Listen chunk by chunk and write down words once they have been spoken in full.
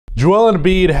Joel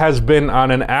Embiid has been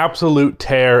on an absolute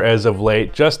tear as of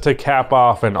late, just to cap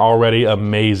off an already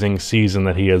amazing season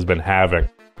that he has been having.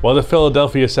 While the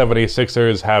Philadelphia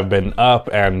 76ers have been up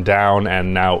and down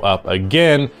and now up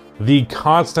again, the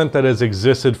constant that has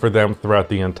existed for them throughout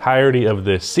the entirety of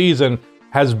this season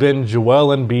has been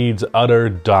Joel Embiid's utter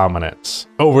dominance.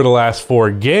 Over the last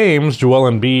 4 games, Joel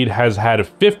Embiid has had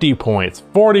 50 points,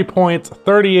 40 points,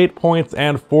 38 points,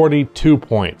 and 42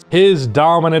 points. His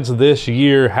dominance this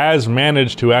year has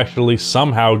managed to actually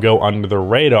somehow go under the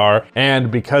radar,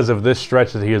 and because of this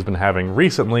stretch that he has been having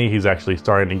recently, he's actually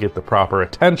starting to get the proper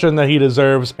attention that he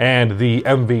deserves and the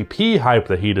MVP hype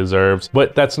that he deserves.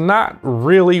 But that's not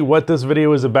really what this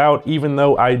video is about, even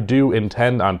though I do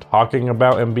intend on talking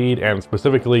about Embiid and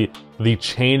specifically the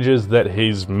changes that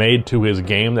he's made to his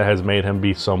game that has made him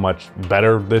be so much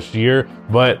better this year.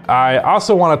 But I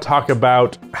also want to talk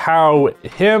about how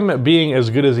him being as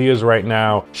good as he is right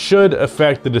now should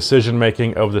affect the decision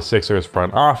making of the Sixers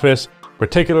front office,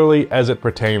 particularly as it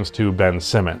pertains to Ben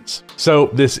Simmons. So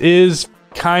this is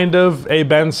kind of a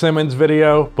Ben Simmons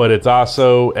video, but it's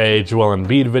also a Joel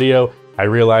Embiid video. I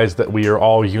realize that we are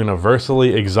all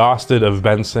universally exhausted of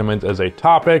Ben Simmons as a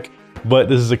topic, but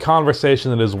this is a conversation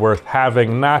that is worth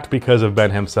having, not because of Ben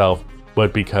himself,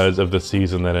 but because of the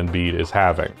season that Embiid is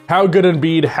having. How good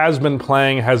Embiid has been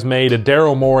playing has made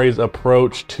Daryl Morey's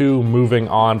approach to moving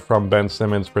on from Ben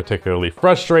Simmons particularly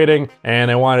frustrating,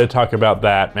 and I wanted to talk about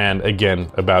that and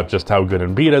again about just how good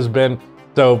Embiid has been.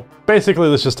 So basically,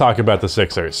 let's just talk about the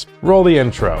Sixers. Roll the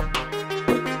intro.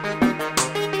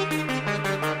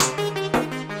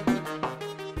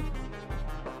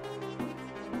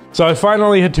 So I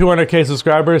finally hit 200k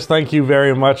subscribers. Thank you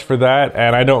very much for that.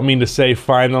 And I don't mean to say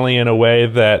finally in a way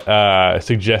that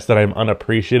suggests that I'm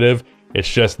unappreciative.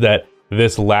 It's just that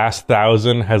this last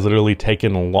 1,000 has literally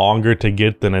taken longer to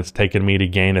get than it's taken me to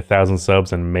gain 1,000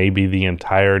 subs and maybe the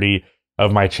entirety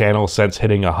of my channel since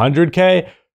hitting 100k.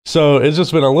 So it's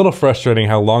just been a little frustrating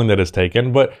how long that has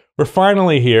taken, but we're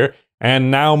finally here.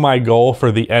 And now my goal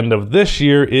for the end of this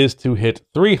year is to hit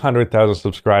 300,000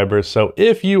 subscribers. So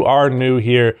if you are new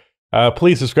here,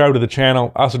 please subscribe to the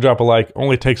channel. Also drop a like.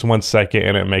 Only takes 1 second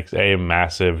and it makes a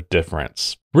massive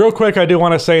difference. Real quick, I do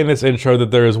want to say in this intro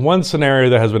that there is one scenario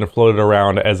that has been floated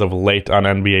around as of late on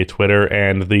NBA Twitter,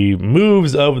 and the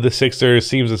moves of the Sixers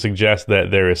seems to suggest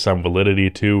that there is some validity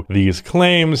to these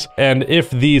claims. And if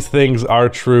these things are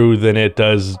true, then it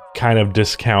does kind of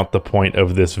discount the point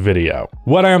of this video.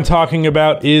 What I am talking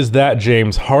about is that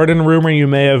James Harden rumor you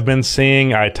may have been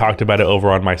seeing. I talked about it over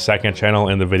on my second channel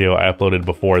in the video I uploaded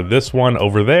before this one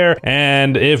over there.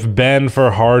 And if Ben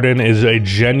for Harden is a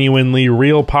genuinely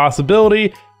real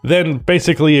possibility, then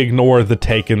basically ignore the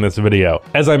take in this video.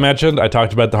 As I mentioned, I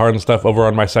talked about the Harden stuff over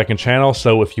on my second channel,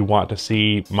 so if you want to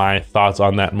see my thoughts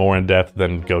on that more in depth,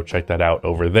 then go check that out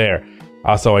over there.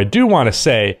 Also, I do want to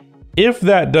say, if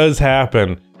that does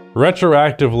happen,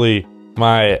 retroactively,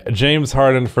 my James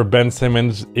Harden for Ben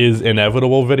Simmons is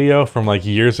inevitable video from like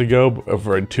years ago,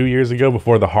 or 2 years ago,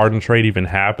 before the Harden trade even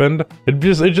happened. It'd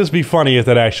just be funny if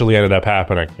that actually ended up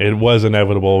happening. It was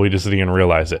inevitable, we just didn't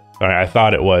realize it. I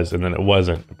thought it was, and then it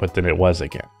wasn't, but then it was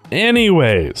again.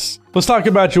 Anyways, let's talk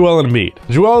about Joel Embiid.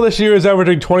 Joel this year is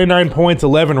averaging 29 points,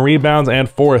 11 rebounds, and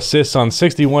 4 assists on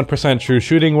 61% true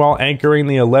shooting while anchoring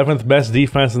the 11th best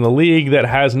defense in the league that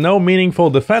has no meaningful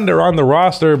defender on the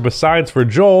roster besides for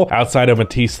Joel, outside of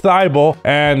Matisse Thybulle,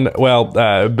 and, well,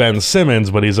 Ben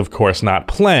Simmons, but he's of course not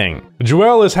playing.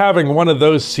 Joel is having one of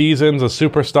those seasons a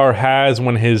superstar has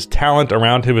when his talent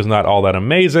around him is not all that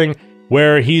amazing,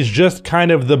 where he's just kind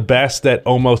of the best at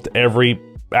almost every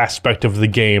aspect of the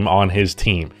game on his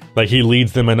team. Like, he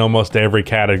leads them in almost every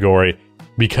category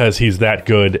because he's that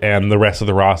good and the rest of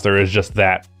the roster is just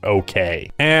that okay.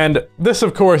 And this,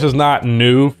 of course, is not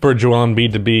new for Joel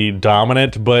Embiid to be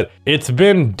dominant, but it's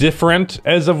been different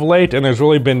as of late, and there's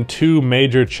really been 2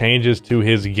 major changes to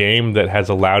his game that has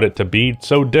allowed it to be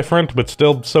so different, but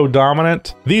still so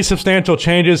dominant. These substantial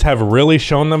changes have really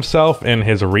shown themselves in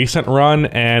his recent run,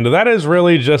 and that is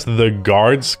really just the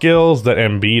guard skills that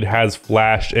Embiid has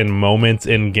flashed in moments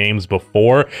in games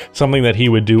before, something that he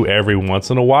would do every once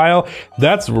in a while.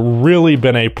 That's really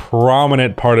been a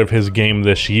prominent part of his game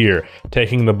this year.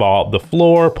 Taking the ball up the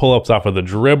floor, pull-ups off of the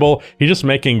dribble, he's just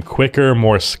making quicker,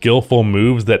 more skillful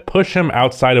moves that push him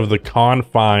outside of the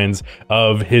confines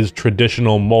of his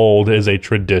traditional mold as a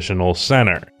traditional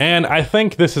center. And I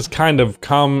think this has kind of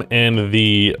come in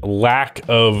the lack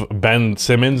of Ben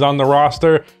Simmons on the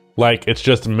roster, like it's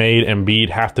just made Embiid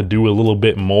have to do a little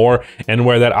bit more, and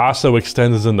where that also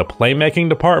extends in the playmaking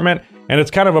department. And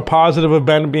it's kind of a positive of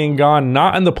Ben being gone,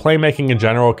 not in the playmaking in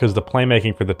general, because the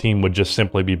playmaking for the team would just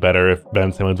simply be better if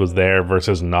Ben Simmons was there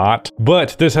versus not.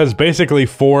 But this has basically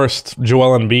forced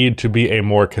Joel Embiid to be a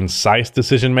more concise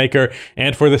decision maker,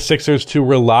 and for the Sixers to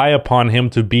rely upon him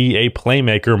to be a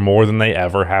playmaker more than they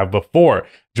ever have before.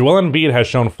 Joel Embiid has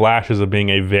shown flashes of being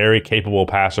a very capable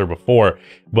passer before,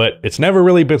 but it's never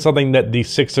really been something that the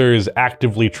Sixers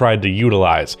actively tried to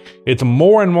utilize. It's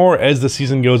more and more as the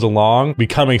season goes along,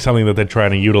 becoming something that they're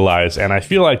trying to utilize, and I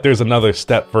feel like there's another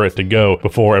step for it to go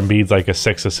before Embiid's like a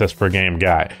 6 assist per game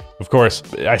guy. Of course,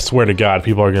 I swear to God,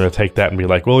 people are going to take that and be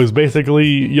like, well, he's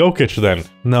basically Jokic then.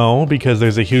 No, because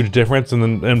there's a huge difference in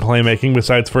playmaking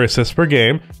besides for assists per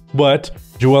game, but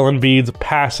Joel Embiid's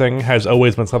passing has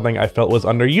always been something I felt was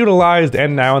underutilized,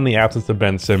 and now in the absence of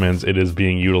Ben Simmons, it is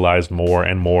being utilized more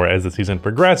and more as the season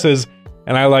progresses,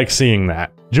 and I like seeing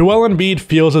that. Joel Embiid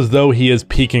feels as though he is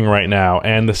peaking right now,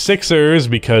 and the Sixers,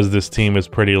 because this team is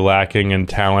pretty lacking in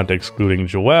talent excluding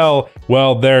Joel,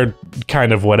 well, they're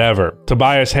kind of whatever.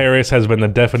 Tobias Harris has been the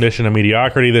definition of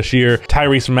mediocrity this year.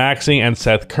 Tyrese Maxey and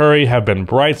Seth Curry have been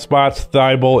bright spots.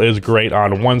 Thibault is great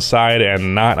on one side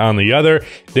and not on the other.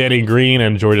 Danny Green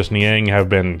and Georges Niang have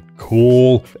been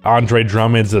cool. Andre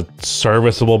Drummond's a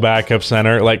serviceable backup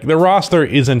center. Like, the roster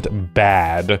isn't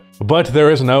bad, but there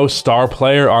is no star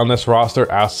player on this roster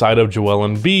outside of Joel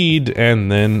Embiid,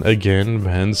 and then again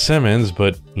Ben Simmons,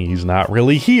 but he's not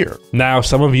really here. Now,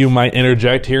 some of you might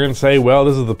interject here and say, well,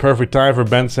 this is the perfect time for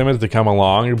Ben Simmons to come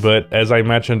along, but as I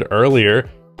mentioned earlier,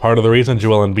 part of the reason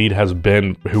Joel Embiid has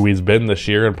been who he's been this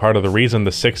year, and part of the reason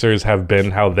the Sixers have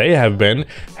been how they have been,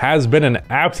 has been an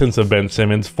absence of Ben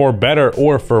Simmons, for better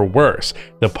or for worse.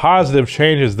 The positive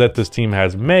changes that this team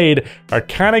has made are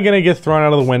kind of going to get thrown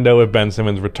out of the window if Ben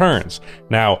Simmons returns.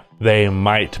 Now, they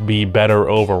might be better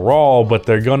overall, but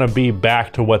they're going to be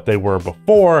back to what they were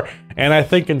before, and I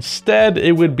think instead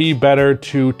it would be better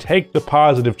to take the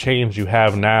positive change you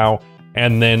have now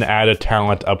and then add a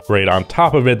talent upgrade on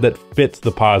top of it that fits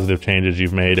the positive changes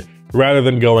you've made, rather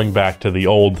than going back to the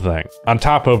old thing. On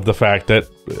top of the fact that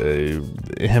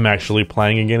him actually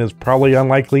playing again is probably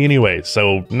unlikely anyway,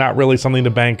 so not really something to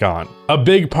bank on. A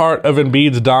big part of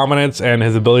Embiid's dominance and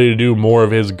his ability to do more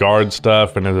of his guard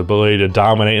stuff and his ability to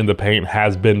dominate in the paint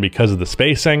has been because of the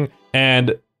spacing,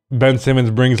 and Ben Simmons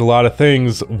brings a lot of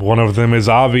things. One of them is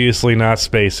obviously not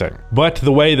spacing. But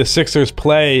the way the Sixers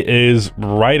play is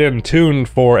right in tune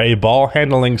for a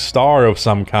ball-handling star of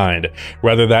some kind,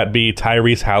 whether that be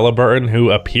Tyrese Halliburton,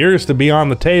 who appears to be on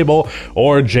the table,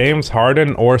 or James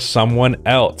Harden, or someone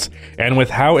else. And with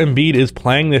how Embiid is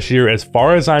playing this year, as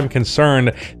far as I'm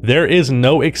concerned, there is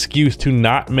no excuse to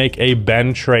not make a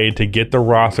Ben trade to get the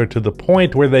roster to the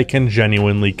point where they can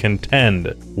genuinely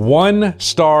contend. One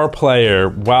star player,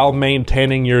 while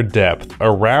maintaining your depth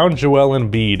around Joel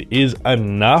Embiid, is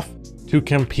enough to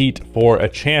compete for a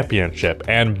championship,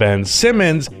 and Ben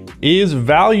Simmons is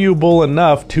valuable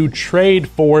enough to trade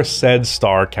for said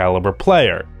star caliber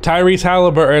player. Tyrese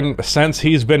Halliburton, since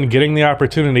he's been getting the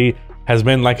opportunity, has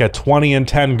been like a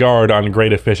 20-10 guard on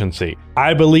great efficiency.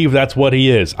 I believe that's what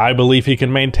he is. I believe he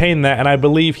can maintain that, and I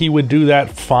believe he would do that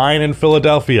fine in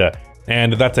Philadelphia.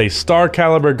 And that's a star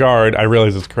caliber guard. I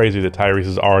realize it's crazy that Tyrese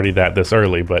is already this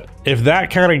early, but if that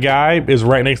kind of guy is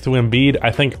right next to Embiid,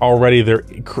 I think already they're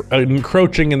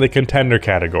encroaching in the contender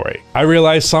category. I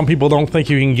realize some people don't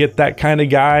think you can get that kind of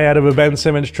guy out of a Ben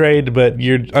Simmons trade, but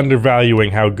you're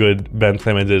undervaluing how good Ben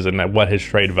Simmons is and what his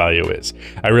trade value is.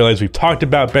 I realize we've talked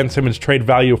about Ben Simmons' trade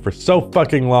value for so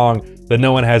fucking long that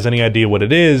no one has any idea what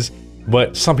it is,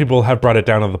 but some people have brought it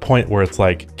down to the point where it's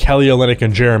like Kelly Olynyk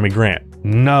and Jeremy Grant.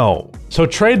 No. So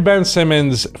trade Ben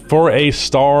Simmons for a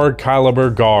star caliber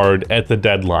guard at the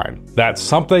deadline. That's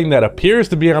something that appears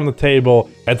to be on the table.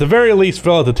 At the very least,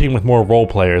 fill out the team with more role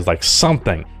players, like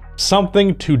something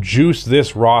to juice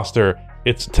this roster.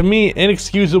 It's, to me,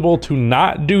 inexcusable to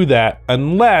not do that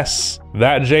unless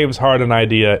that James Harden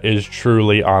idea is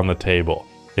truly on the table.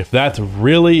 If that's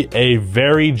really a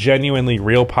very genuinely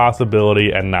real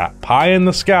possibility and not pie in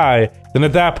the sky, then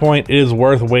at that point it is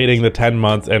worth waiting the 10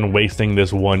 months and wasting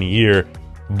this 1 year.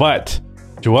 But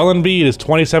Joel Embiid is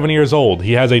 27 years old.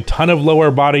 He has a ton of lower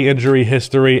body injury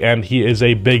history, and he is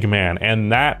a big man,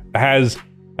 and that has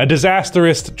a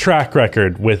disastrous track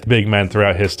record with big men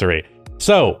throughout history.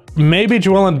 So maybe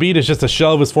Joel Embiid is just a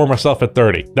shell of his former self at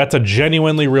 30. That's a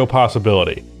genuinely real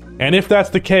possibility. And if that's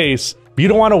the case, you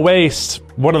don't want to waste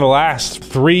one of the last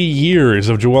 3 years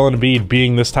of Joel Embiid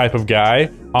being this type of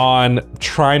guy on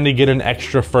trying to get an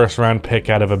extra first-round pick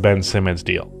out of a Ben Simmons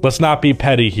deal. Let's not be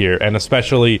petty here, and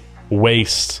especially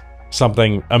waste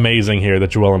something amazing here that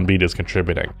Joel Embiid is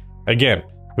contributing. Again,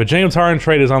 if a James Harden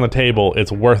trade is on the table,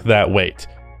 it's worth that wait.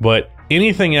 But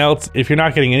anything else, if you're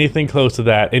not getting anything close to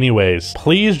that anyways,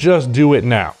 please just do it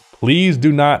now. Please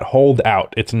do not hold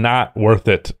out. It's not worth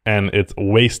it, and it's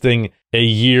wasting a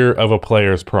year of a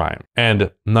player's prime.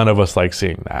 And none of us like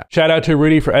seeing that. Shout out to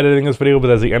Rudy for editing this video, but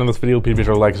that's the end of this video. Please be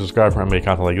sure to like, subscribe for more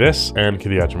content like this, and cue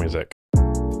the outro music.